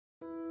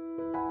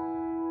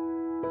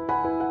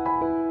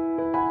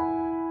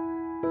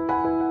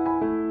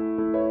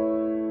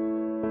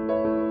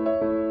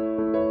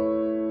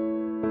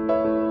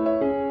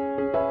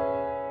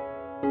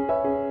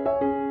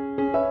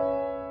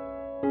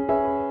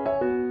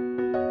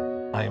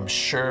I am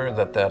sure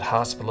that that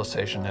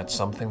hospitalization had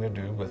something to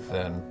do with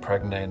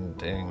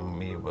impregnating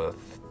me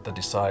with the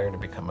desire to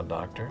become a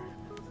doctor.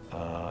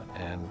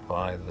 And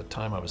by the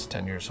time I was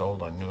 10 years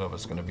old, I knew I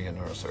was going to be a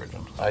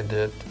neurosurgeon. I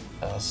did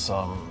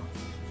some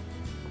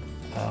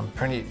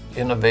pretty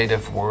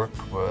innovative work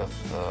with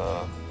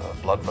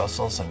blood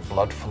vessels and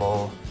blood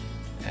flow,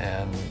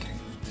 and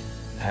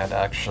had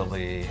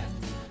actually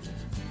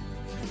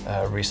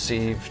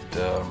received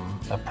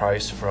a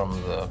prize from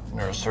the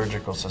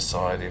Neurosurgical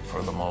Society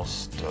for the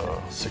most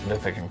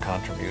significant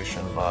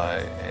contribution by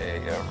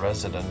a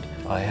resident.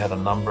 I had a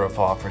number of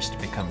offers to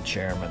become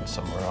chairman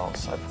somewhere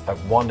else.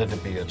 I've wanted to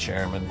be a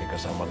chairman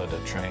because I wanted to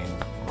train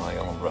my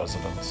own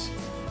residents,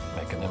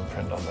 make an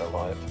imprint on their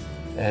life.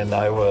 And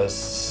I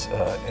was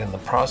in the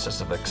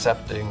process of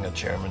accepting a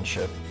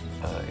chairmanship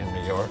in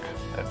New York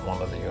at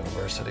one of the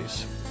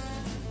universities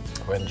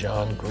when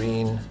John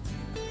Green,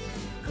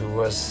 who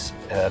was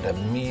at a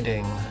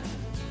meeting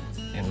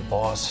in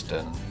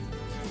Boston,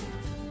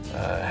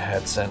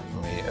 had sent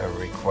me a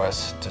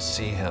request to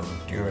see him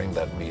during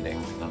that meeting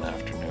one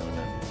afternoon,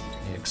 and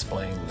he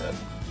explained that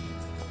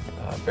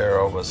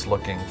Barrow was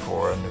looking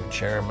for a new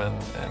chairman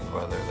and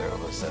whether there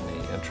was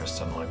any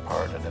interest on my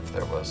part, and if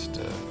there was,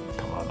 to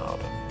come on out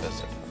and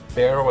visit.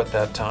 Barrow at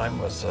that time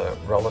was a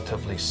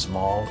relatively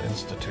small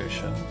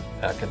institution,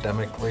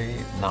 academically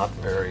not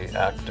very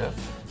active.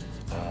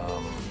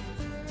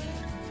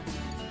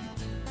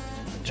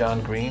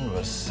 John Green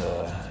was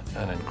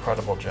an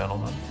incredible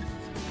gentleman,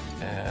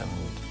 and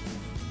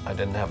I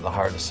didn't have the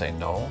heart to say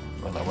no.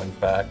 When I went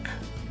back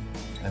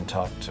and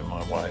talked to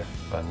my wife,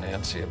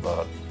 Nancy,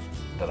 about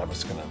that I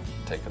was going to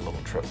take a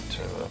little trip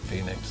to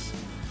Phoenix,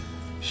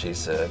 she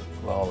said,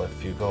 well,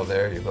 if you go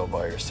there, you go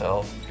by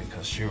yourself,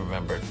 because she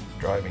remembered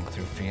driving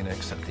through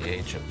Phoenix at the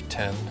age of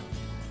 10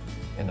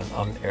 in an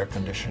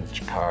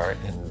unair-conditioned car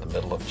in the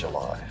middle of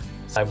July.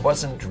 I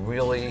wasn't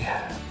really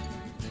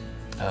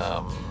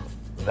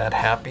that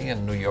happy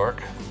in New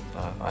York.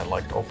 I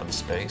liked open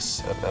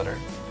space better.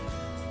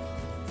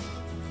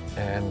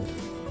 And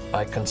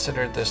I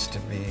considered this to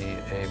be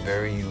a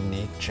very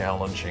unique,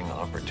 challenging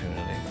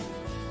opportunity.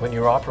 When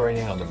you're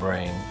operating on the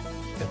brain,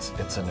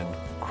 it's an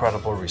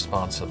incredible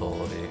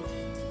responsibility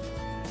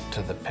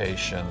to the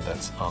patient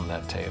that's on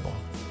that table.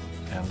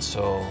 And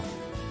so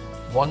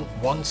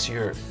once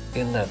you're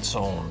in that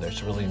zone,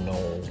 there's really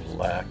no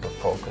lack of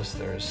focus.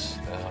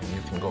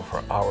 You can go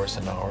for hours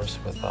and hours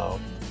without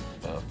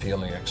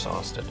feeling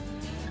exhausted.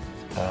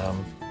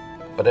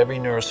 But every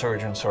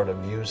neurosurgeon sort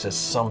of uses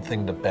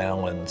something to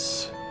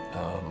balance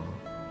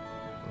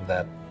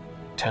that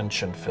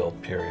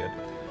tension-filled period.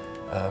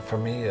 For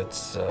me,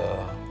 it's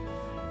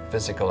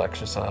physical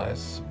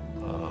exercise.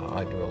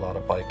 I do a lot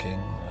of biking.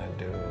 I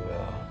do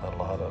a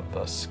lot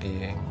of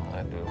skiing.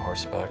 I do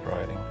horseback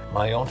riding.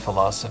 My own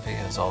philosophy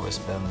has always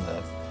been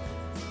that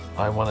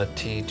I want to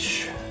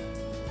teach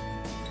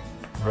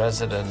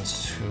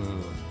residents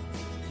who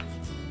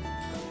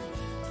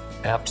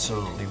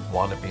absolutely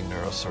want to be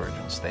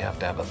neurosurgeons. They have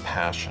to have a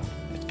passion.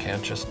 It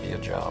can't just be a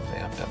job. They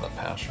have to have a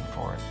passion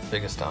for it. The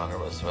biggest honor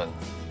was when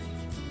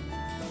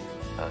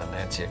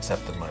Nancy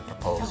accepted my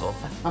proposal.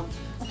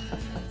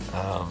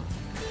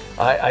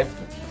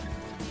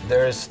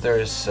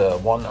 There's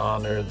one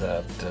honor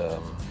that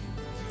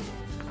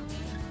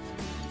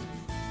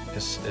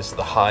is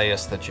the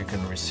highest that you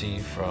can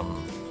receive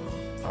from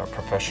our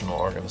professional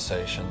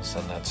organizations,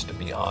 and that's to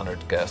be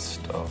honored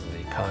guest of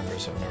the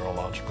Congress of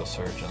Neurological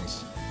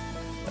Surgeons.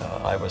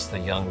 I was the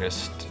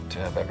youngest to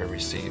have ever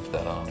received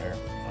that honor,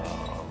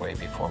 way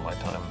before my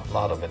time. A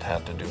lot of it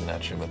had to do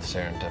naturally with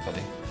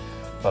serendipity.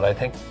 But I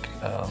think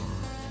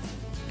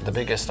the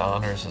biggest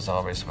honors is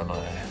always when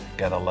I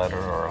get a letter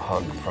or a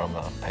hug from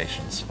a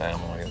patient's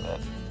family that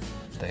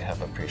they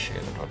have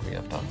appreciated what we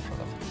have done for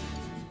them.